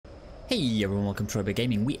Hey everyone, welcome to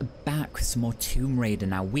TroyBoyGaming. We are back with some more Tomb Raider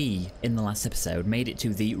now. We, in the last episode, made it to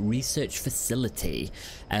the research facility.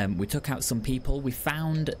 We took out some people. We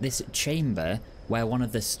found this chamber where one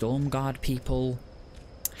of the Stormguard people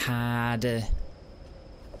had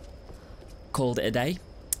called it a day.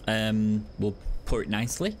 We'll put it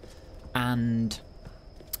nicely. And,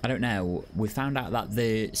 I don't know, we found out that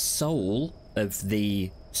the soul of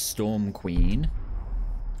the Storm Queen,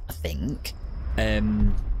 I think,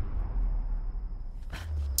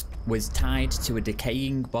 was tied to a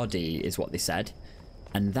decaying body, is what they said.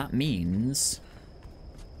 And that means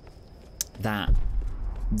that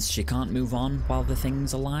she can't move on while the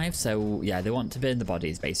thing's alive. So, yeah, they want to burn the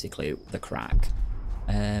bodies, basically, the crack.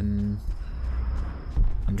 I'm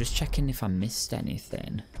just checking if I missed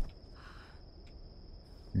anything.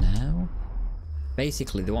 No?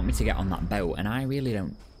 Basically, they want me to get on that boat, and I really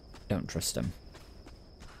don't trust them.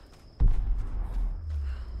 I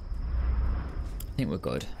think we're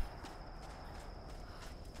good.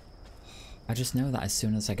 I just know that as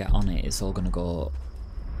soon as I get on it, it's all gonna go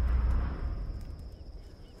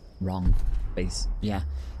wrong. Yeah.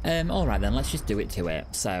 Alright then, let's just do it to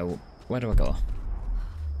it. So, where do I go?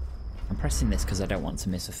 I'm pressing this because I don't want to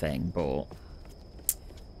miss a thing, but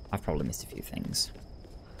I've probably missed a few things.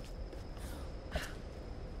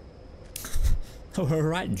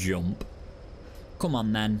 Alright, jump. Come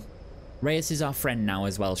on then. Reyes is our friend now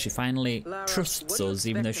as well. She finally trusts us,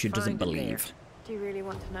 even though she doesn't believe. Do you really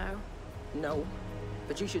want to know? No,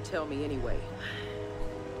 but you should tell me anyway.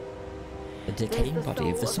 The decaying body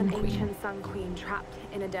of the Sun Queen. An ancient Sun Queen trapped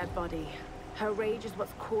in a dead body. Her rage is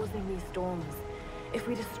what's causing these storms. If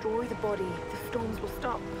we destroy the body, the storms will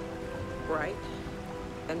stop. Right.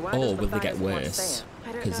 And why or will they get worse?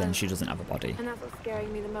 Because then she doesn't have a body. And that's what's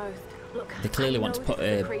scaring me the most. Look, they clearly want to put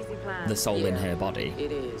the soul in her body.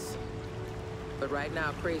 It is. But right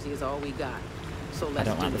now, crazy is all we got. So let's I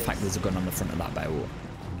don't like the fact there's a gun on the front of that boat.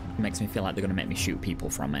 It makes me feel like they're going to make me shoot people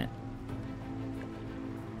from it.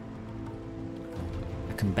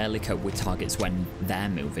 I can barely cope with targets when they're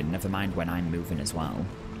moving, never mind when I'm moving as well.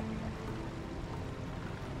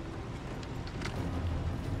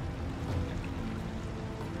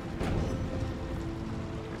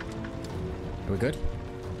 Are we good?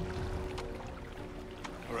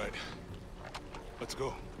 All right. Let's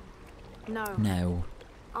go. No. No.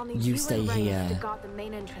 I'll need you stay here to guard the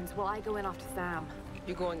main entrance while I go in after Sam.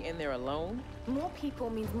 You're going in there alone? More people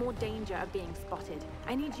means more danger of being spotted.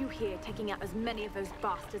 I need you here taking out as many of those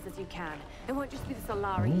bastards as you can. It won't just be the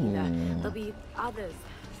Solari either. There'll be others.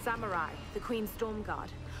 Samurai, the Queen Stormguard.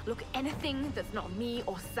 Look, anything that's not me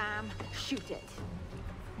or Sam, shoot it.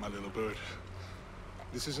 My little bird.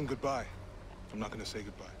 This isn't goodbye. I'm not gonna say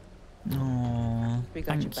goodbye. Aww,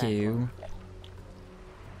 thank you.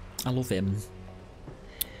 I love him.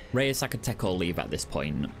 Reyes, I could take or leave at this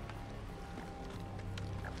point.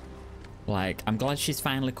 Like, I'm glad she's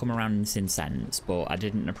finally come around in this sense, but I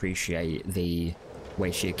didn't appreciate the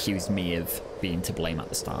way she accused me of being to blame at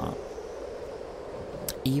the start.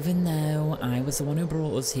 Even though I was the one who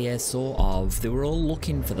brought us here, sort of. They were all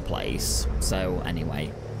looking for the place. So,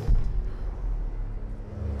 anyway.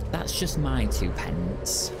 That's just my 2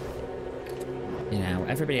 pence. You know,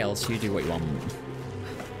 everybody else, you do what you want.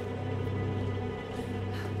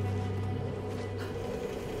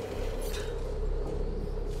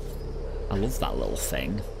 I love that little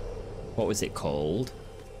thing. What was it called?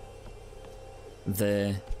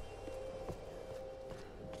 What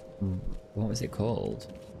was it called?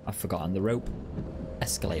 I've forgotten. The rope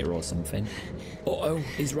escalator or something. Uh-oh,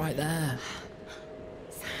 he's right there.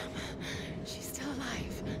 Sam, she's still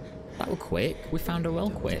alive. That was quick. We found her well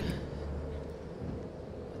quick.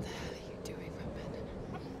 What the hell are you doing,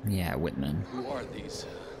 Whitman? Yeah, Whitman. Who are these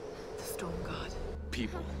The Stormguard.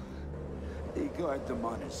 people? They guard the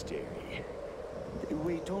monastery. They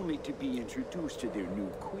wait only to be introduced to their new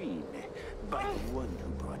queen by the one who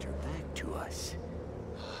brought her back to us.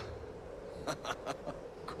 Of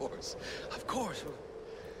course. Of course.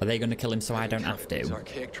 Are they going to kill him so I don't have These to?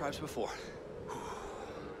 archaic tribes before.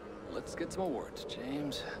 Let's get some more words,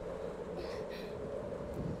 James.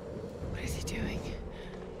 What is he doing?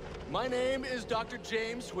 My name is Dr.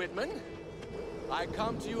 James Whitman. I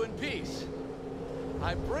come to you in peace.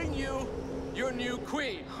 I bring you your new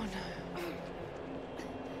queen. Oh no.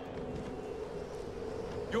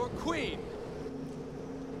 Your queen.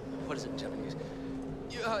 What is it in Japanese?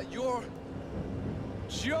 Your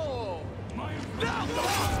Joe. My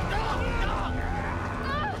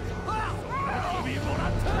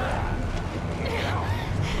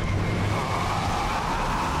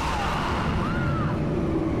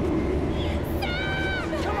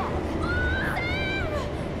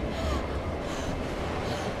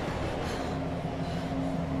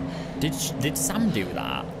Did Sam do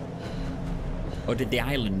that? Or did the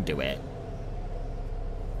island do it?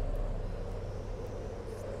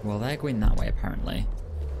 Well, they're going that way, apparently.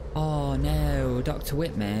 Oh, no, Dr.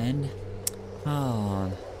 Whitman.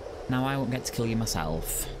 Oh, now I won't get to kill you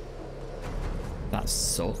myself. That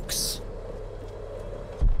sucks.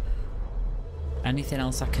 Anything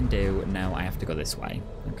else I can do? No, I have to go this way.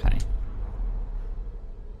 Okay.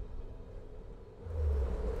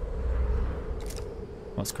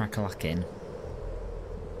 What's crack-a-lacking?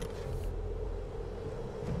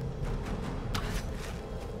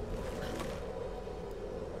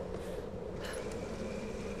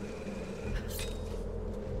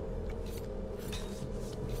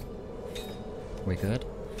 We good?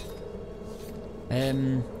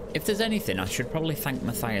 If there's anything, I should probably thank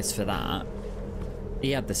Matthias for that.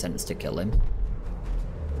 He had the sense to kill him.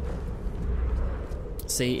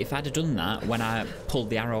 See, if I'd have done that when I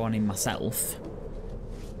pulled the arrow on him myself,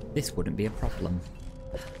 this wouldn't be a problem.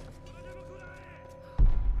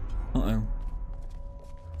 Uh-oh.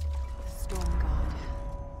 The Storm Guard.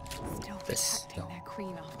 Still protecting their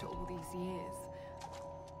queen after all these years.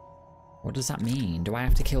 What does that mean? Do I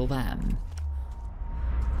have to kill them?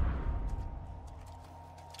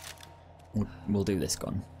 We'll do this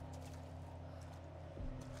gun.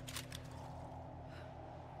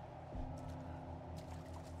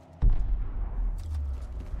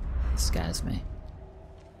 It scares me.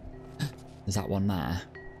 There's that one there.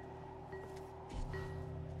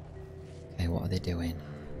 Okay, what are they doing?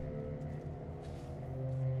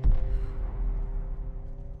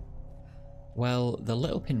 Well, the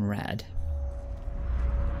lit up in red.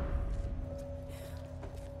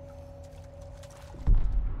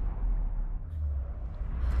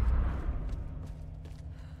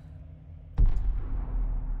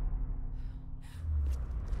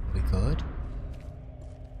 We good?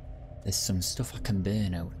 There's some stuff I can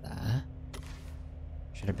burn over there.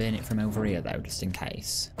 Should I burn it from over here though, just in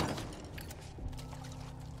case?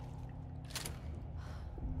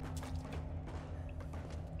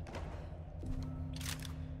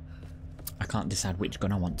 I can't decide which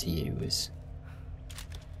gun I want to use.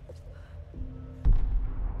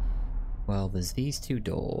 Well, there's these two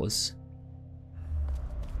doors.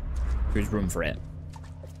 We just run for it.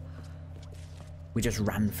 We just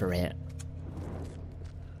ran for it.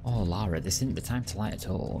 Oh, Lara, this isn't the time to light a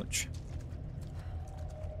torch.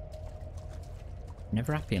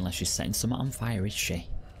 Never happy unless she's setting something on fire, is she?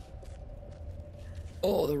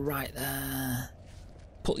 Oh, they're right there.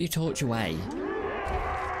 Put your torch away.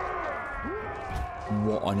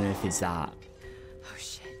 What on earth is that? Oh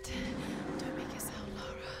shit. Don't make it sound,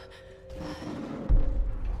 Lara.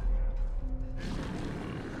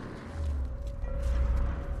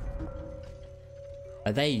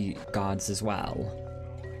 Are they guards as well?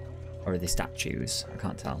 Or are they statues? I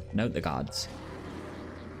can't tell. No, they're guards.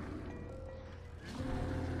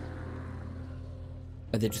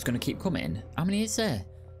 Are they just going to keep coming? How many is there?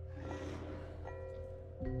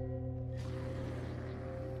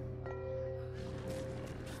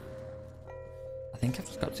 I think I've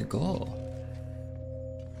just got to go.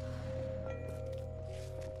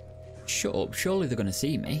 Shut up. Surely they're going to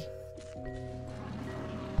see me.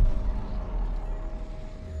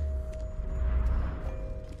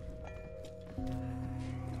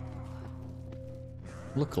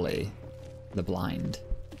 Luckily, they're blind.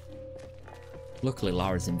 Luckily,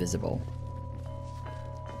 Lara's invisible.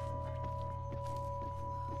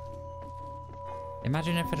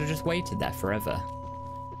 Imagine if I'd have just waited there forever.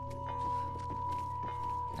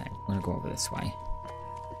 Okay, I'm gonna go over this way.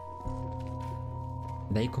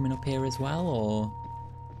 Are they coming up here as well, or...?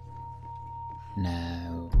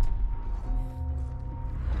 No.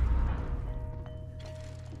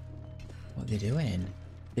 What are they doing?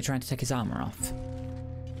 They're trying to take his armor off.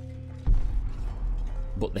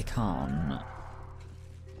 But they can't.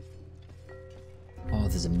 Oh,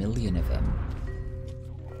 there's a million of them.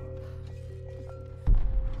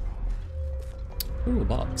 Ooh, a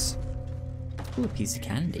box. Ooh, a piece of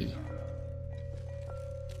candy.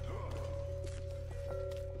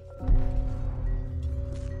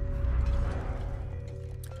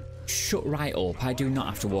 Shut right up. I do not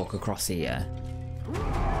have to walk across here.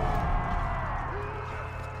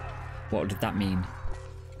 What did that mean?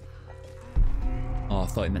 Oh, I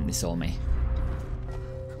thought it meant they saw me.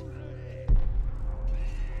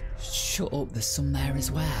 Shut up, there's some there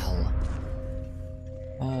as well.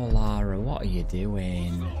 Oh, Lara, what are you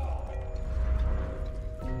doing?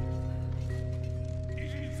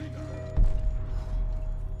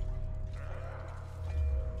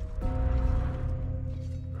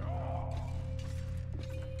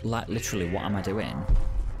 Like, literally, what am I doing?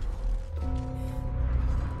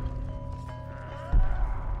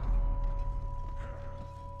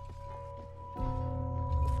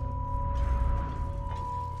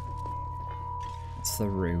 the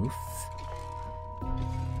roof.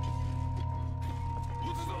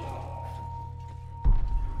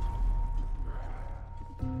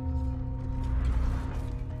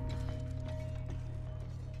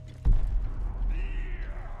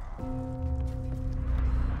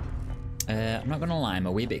 I'm not gonna lie, I'm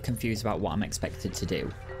a wee bit confused about what I'm expected to do.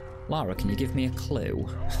 Lara, can you give me a clue?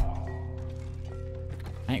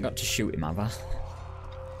 I ain't got to shoot him, have I?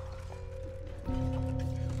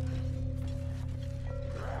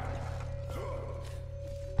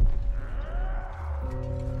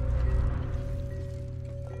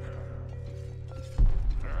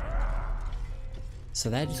 So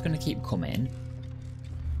they're just gonna keep coming.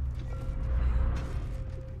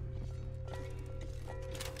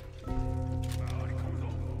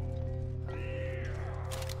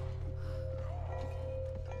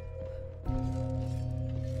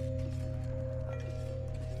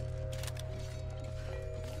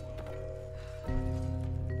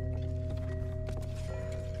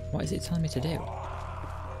 What is it telling me to do?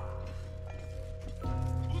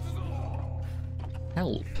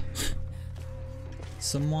 Help.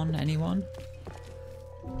 Someone? Anyone?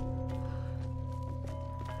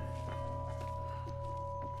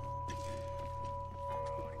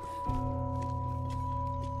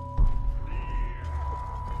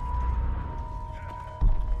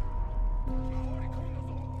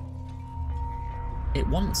 It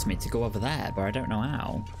wants me to go over there, but I don't know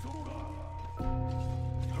how.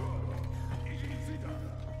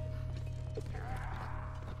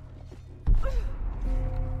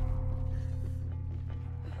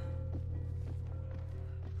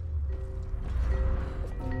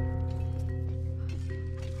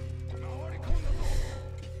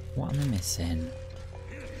 What am I missing?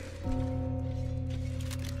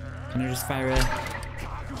 Can I just fire a...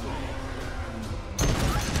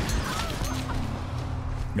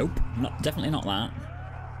 Nope, definitely not that.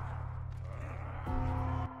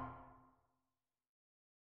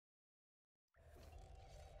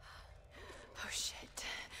 Oh shit.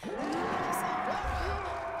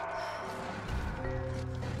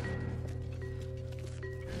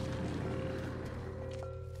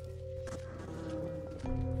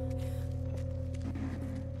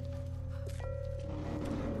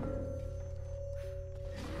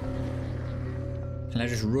 Can I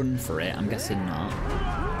just run for it? I'm guessing not.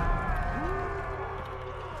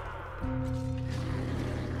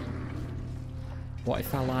 What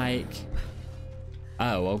if I like...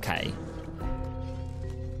 Oh, okay.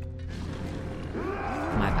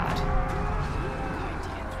 My bad.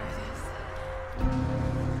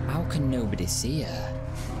 How can nobody see her?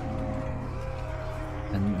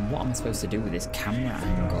 And what am I supposed to do with this camera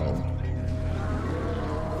angle?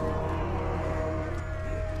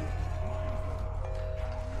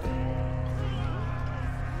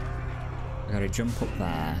 I gotta jump up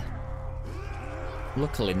there.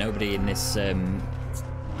 Luckily, nobody in this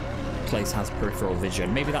place has peripheral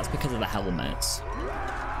vision. Maybe that's because of the helmets.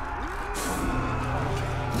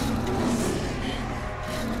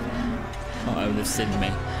 Uh-oh, they've seen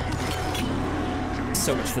me.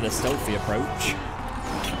 So much for the stealthy approach.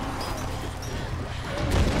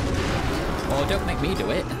 Oh, don't make me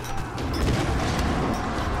do it.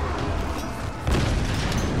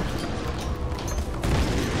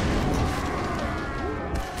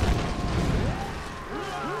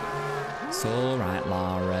 It's alright,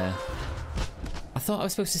 Lara. I thought I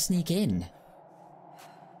was supposed to sneak in.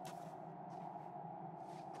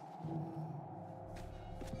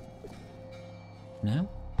 No?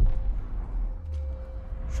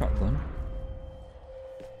 Shotgun?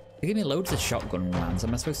 They give me loads of shotgun rounds.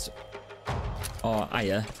 Am I supposed to... Oh,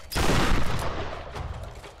 hiya.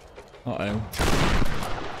 Uh-oh.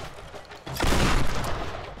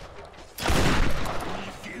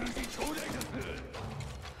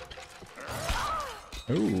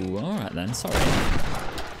 Ooh, alright then, sorry.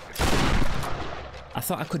 I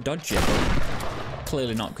thought I could dodge you, but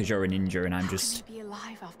clearly not, because you're a ninja and I'm just... Be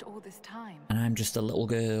alive after all this time. And I'm just a little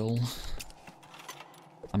girl.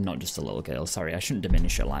 I'm not just a little girl, sorry, I shouldn't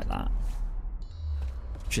diminish her like that.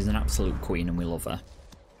 She's an absolute queen and we love her.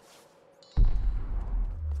 Are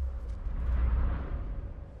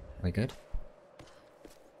we good?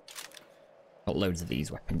 Got loads of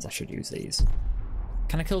these weapons, I should use these.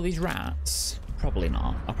 Can I kill these rats? Probably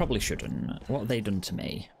not. I probably shouldn't. What have they done to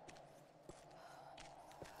me?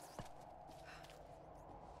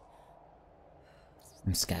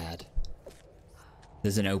 I'm scared.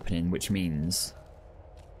 There's an opening, which means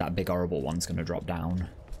that big horrible one's gonna drop down.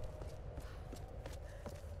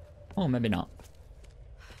 Oh, maybe not.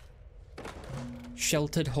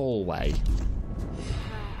 Sheltered hallway. I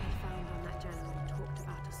found on that journal talked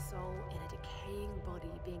about a soul in a decaying body.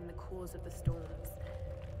 cause of the storms.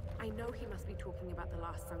 I know he must be talking about the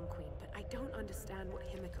last Sun Queen, but I don't understand what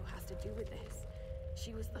Himiko has to do with this.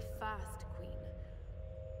 She was the first queen.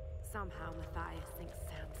 Somehow Matthias thinks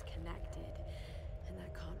Sam's connected, and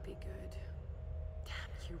that can't be good.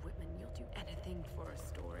 Damn you, Whitman, you'll do anything for a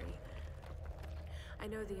story. I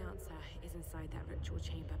know the answer is inside that ritual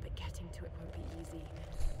chamber, but getting to it won't be easy.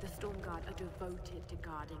 The Storm Guard are devoted to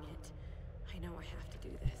guarding it. I know I have to do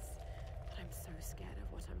this, but I'm so scared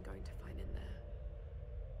of what I'm going to find in there.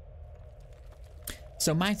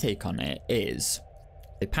 So my take on it is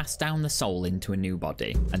they pass down the soul into a new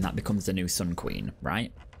body and that becomes the new Sun Queen,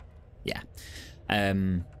 right? Yeah.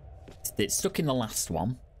 It's stuck in the last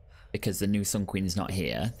one because the new Sun Queen is not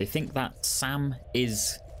here. They think that Sam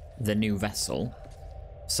is the new vessel,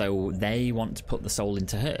 so they want to put the soul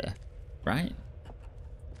into her, right?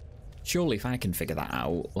 Surely if I can figure that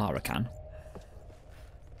out, Lara can.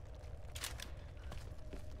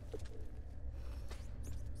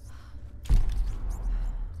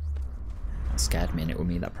 That scared me, and it was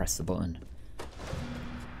me that pressed the button.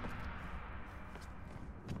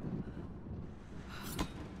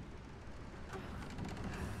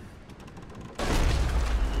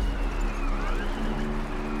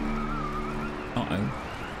 Uh-oh.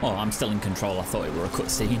 Oh, I'm still in control. I thought it were a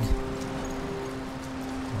cutscene.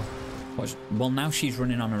 Well, now she's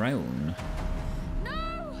running on her own.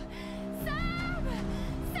 No! Sam!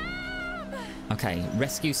 Sam! Okay,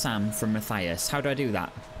 rescue Sam from Matthias. How do I do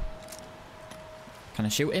that? Can I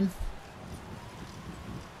shoot him?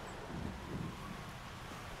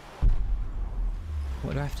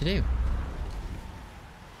 What do I have to do?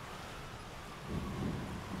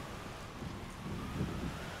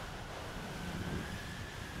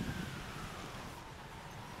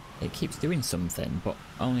 It keeps doing something, but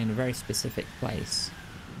only in a very specific place.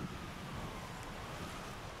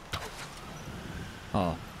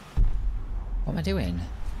 Oh. What am I doing?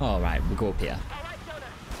 Oh, right, we'll go up here.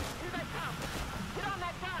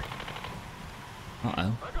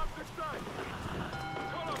 Uh-oh.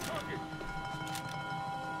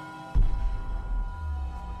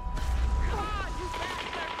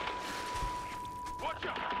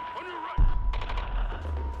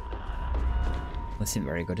 This isn't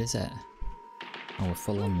very good, is it? Oh, we're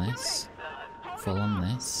full on this. Full on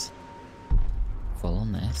this. Full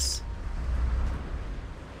on this.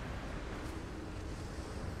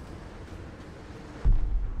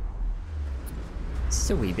 It's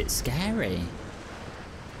a wee bit scary.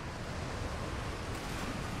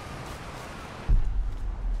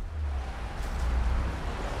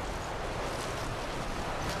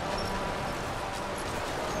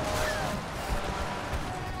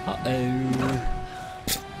 Uh-oh.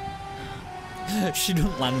 She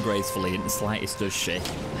doesn't land gracefully in the slightest, does she?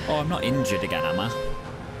 Oh, I'm not injured again, am I?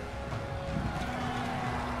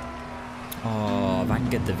 Oh, I've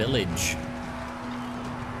angered the village.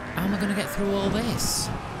 How am I going to get through all this?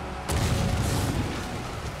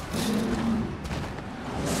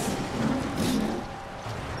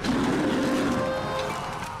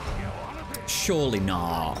 Surely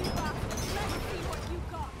not.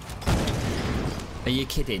 Are you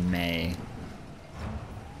kidding me?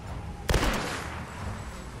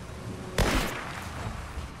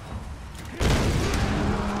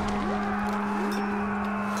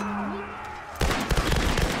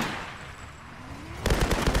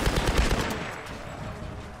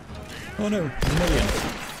 Oh no, there's a million.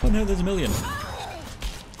 Oh no, there's a million.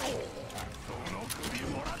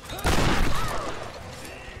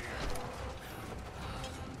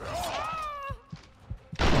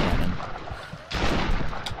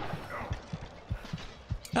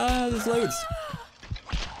 Ah, there's loads.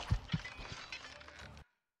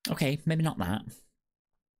 Okay, maybe not that.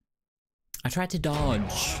 I tried to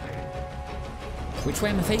dodge. Which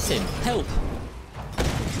way am I facing? Help!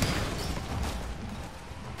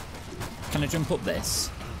 Can I jump up this?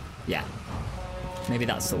 Yeah. Maybe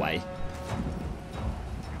that's the way.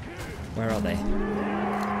 Where are they?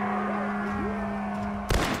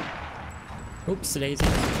 Oops, daisy.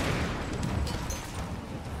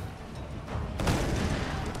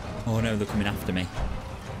 Oh no, they're coming after me.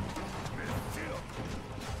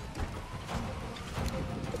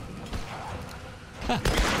 Ah.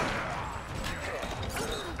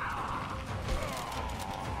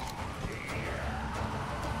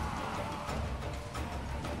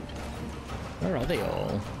 Where are they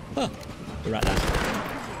all? Oh, they're right there.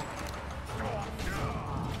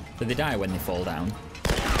 Do they die when they fall down?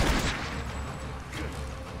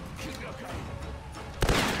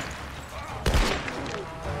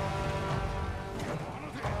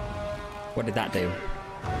 What did that do?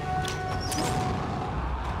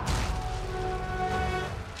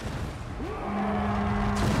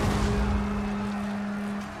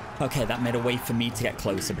 Okay, that made a way for me to get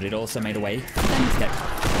closer, but it also made a way for them to get...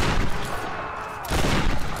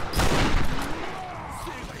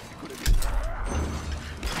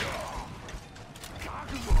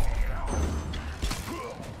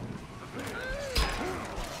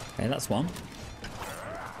 Okay, that's one.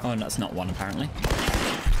 Oh, that's not one, apparently.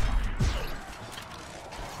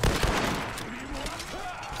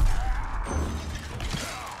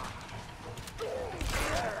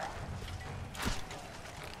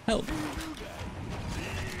 Help.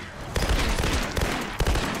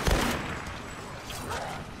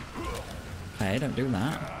 Okay, don't do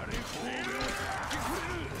that.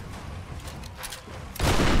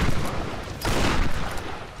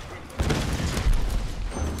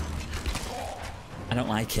 I don't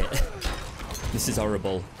like it. This is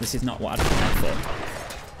horrible. This is not what I'd prepared for.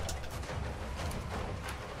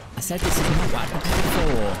 I said this is not what I'd prepared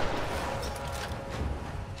for.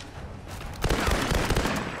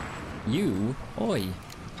 You? Oi.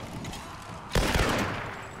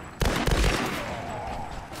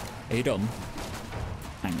 Are you done?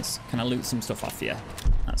 Thanks. Can I loot some stuff off you?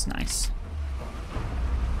 That's nice.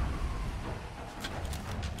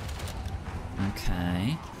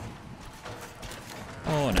 Okay.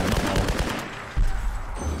 Oh no, not more.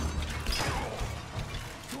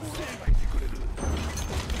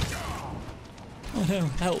 Oh no,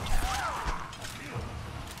 help.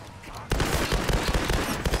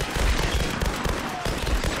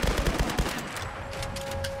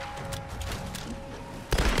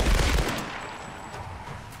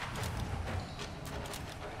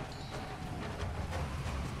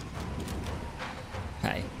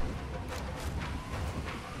 Okay.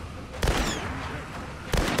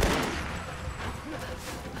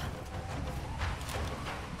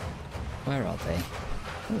 Where are they?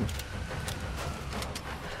 Ooh.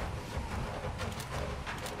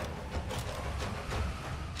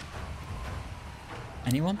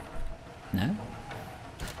 Anyone? No?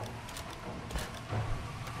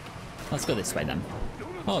 Let's go this way then.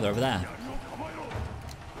 Oh, they're over there.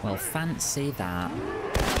 Well, fancy that.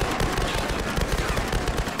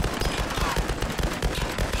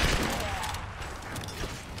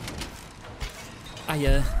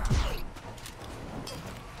 Hiya.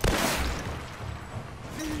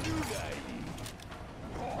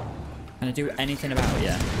 Can I do anything about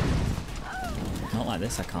you? Not like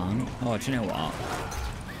this, I can't. Oh, do you know what?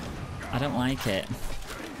 I don't like it.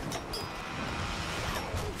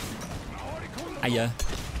 Hiya.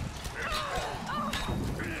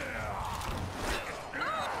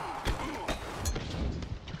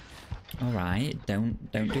 Alright,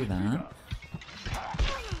 don't do that.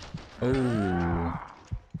 Oh.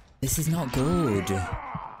 This is not good.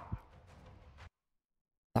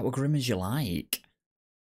 That were grim as you like.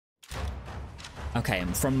 Okay,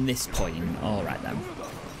 and from this point, alright then.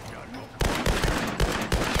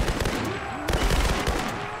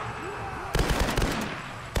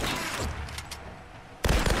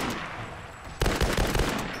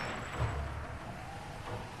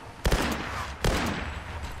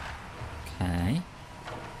 Okay.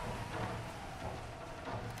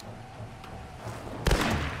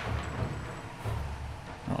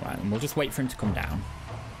 Alright, and we'll just wait for him to come down.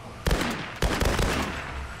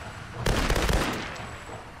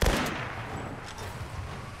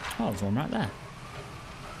 Oh, there's one right there.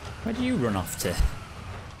 Where do you run off to?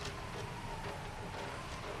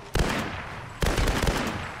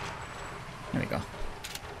 There we go.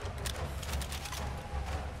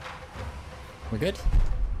 We're good?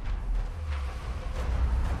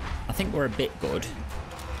 I think we're a bit good.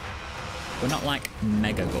 We're not like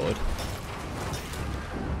mega good.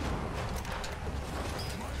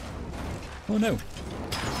 Oh no.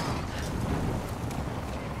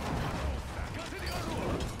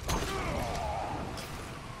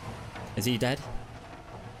 Is he dead?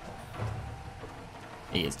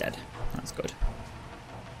 He is dead. That's good.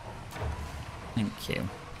 Thank you.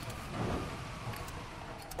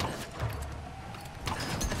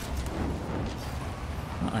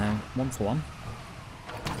 Uh-oh. 1 for 1.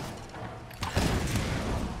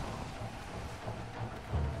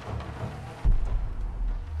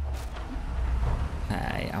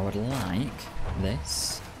 Okay, I would like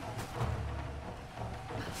this.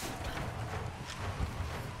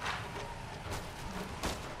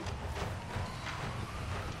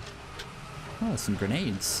 Oh, some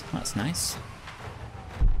grenades. That's nice.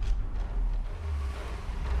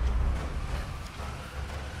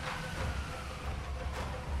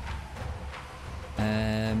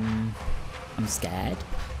 I'm scared.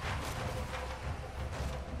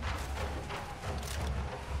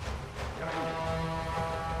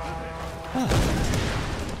 Oh.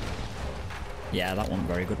 Yeah, that wasn't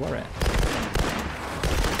very good, were it?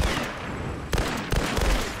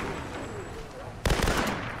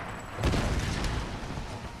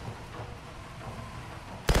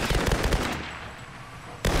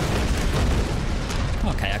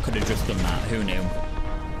 Okay, I could have just done that. Who knew?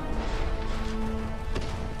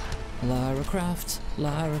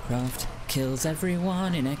 Lara Croft kills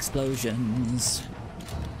everyone in explosions.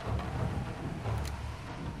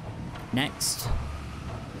 Next.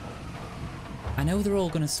 I know they're all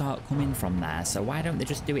going to start coming from there, so why don't they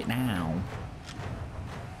just do it now?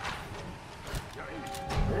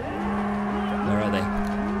 Where are they?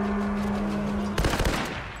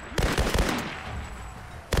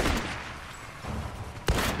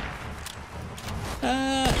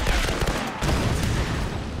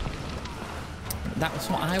 That's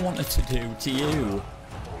what I wanted to do to you.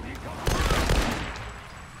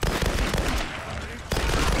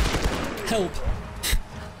 Help!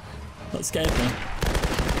 That scared me.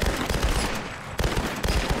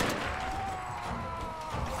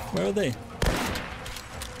 Where are they?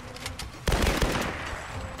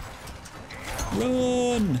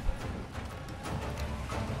 Run!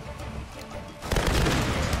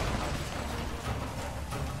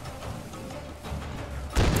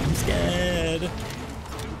 I'm scared.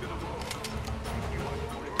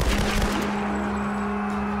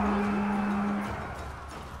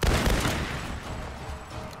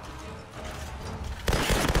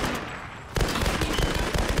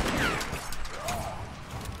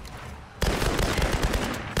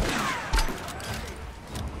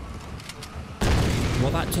 Well,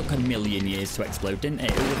 that took a million years to explode, didn't it?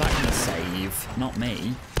 Who was that gonna save? Not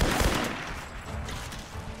me.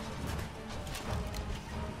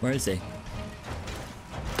 Where is he?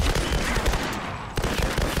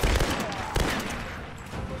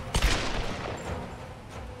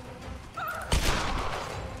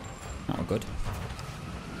 Oh, good.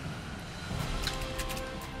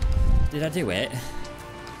 Did I do it?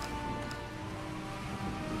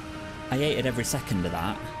 I hated every second of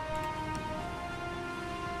that.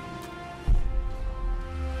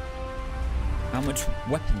 How much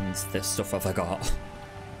weapons this stuff have I got?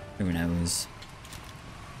 Who knows?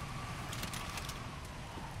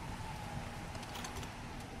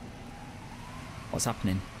 What's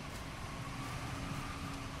happening?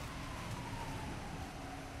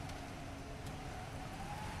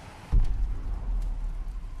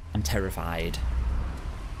 I'm terrified.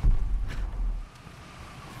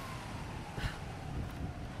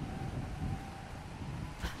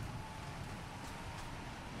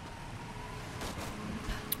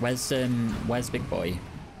 Where's Big Boy?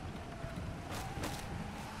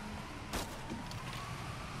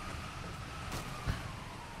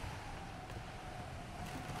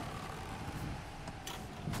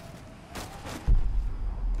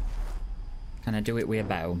 Can I do it with a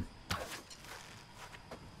bow?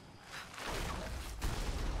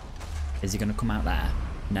 Is he gonna come out there?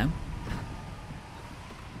 No?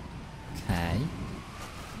 Okay.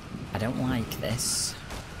 I don't like this.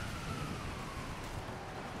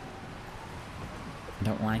 I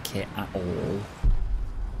don't like it at all.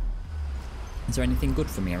 Is there anything good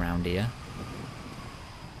for me around here?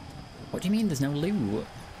 What do you mean there's no loot?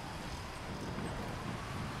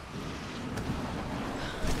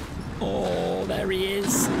 Oh, there he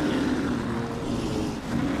is.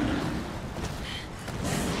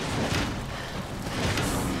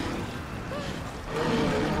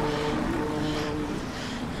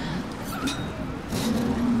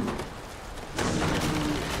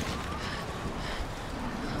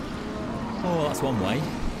 Oh, that's one way.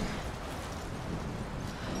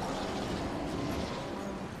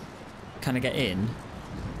 Can I get in?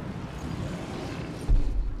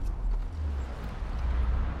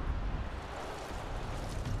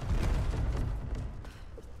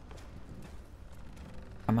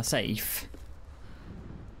 Am I safe?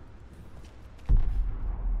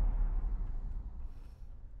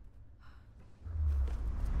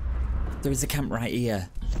 There is a camp right here.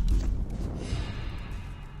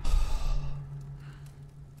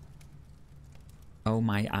 Oh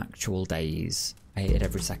my actual days. I hated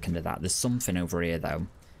every second of that. There's something over here though.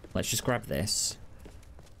 Let's just grab this.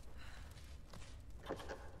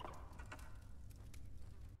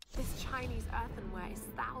 This Chinese earthenware is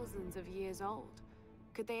thousands of years old.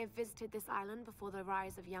 Could they have visited this island before the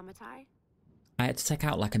rise of Yamatai? I had to take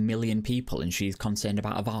out like 1 million people and she's concerned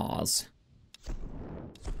about a vase.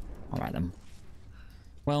 Alright then.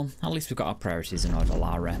 Well, at least we've got our priorities in order,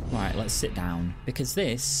 Lara. Alright, let's sit down. Because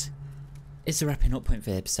this is the wrapping up point for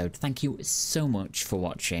the episode. Thank you so much for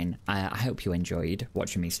watching. I hope you enjoyed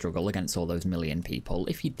watching me struggle against all those 1 million people.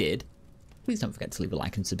 If you did, Please don't forget to leave a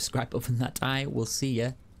like and subscribe. Other than that, I will see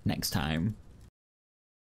you next time.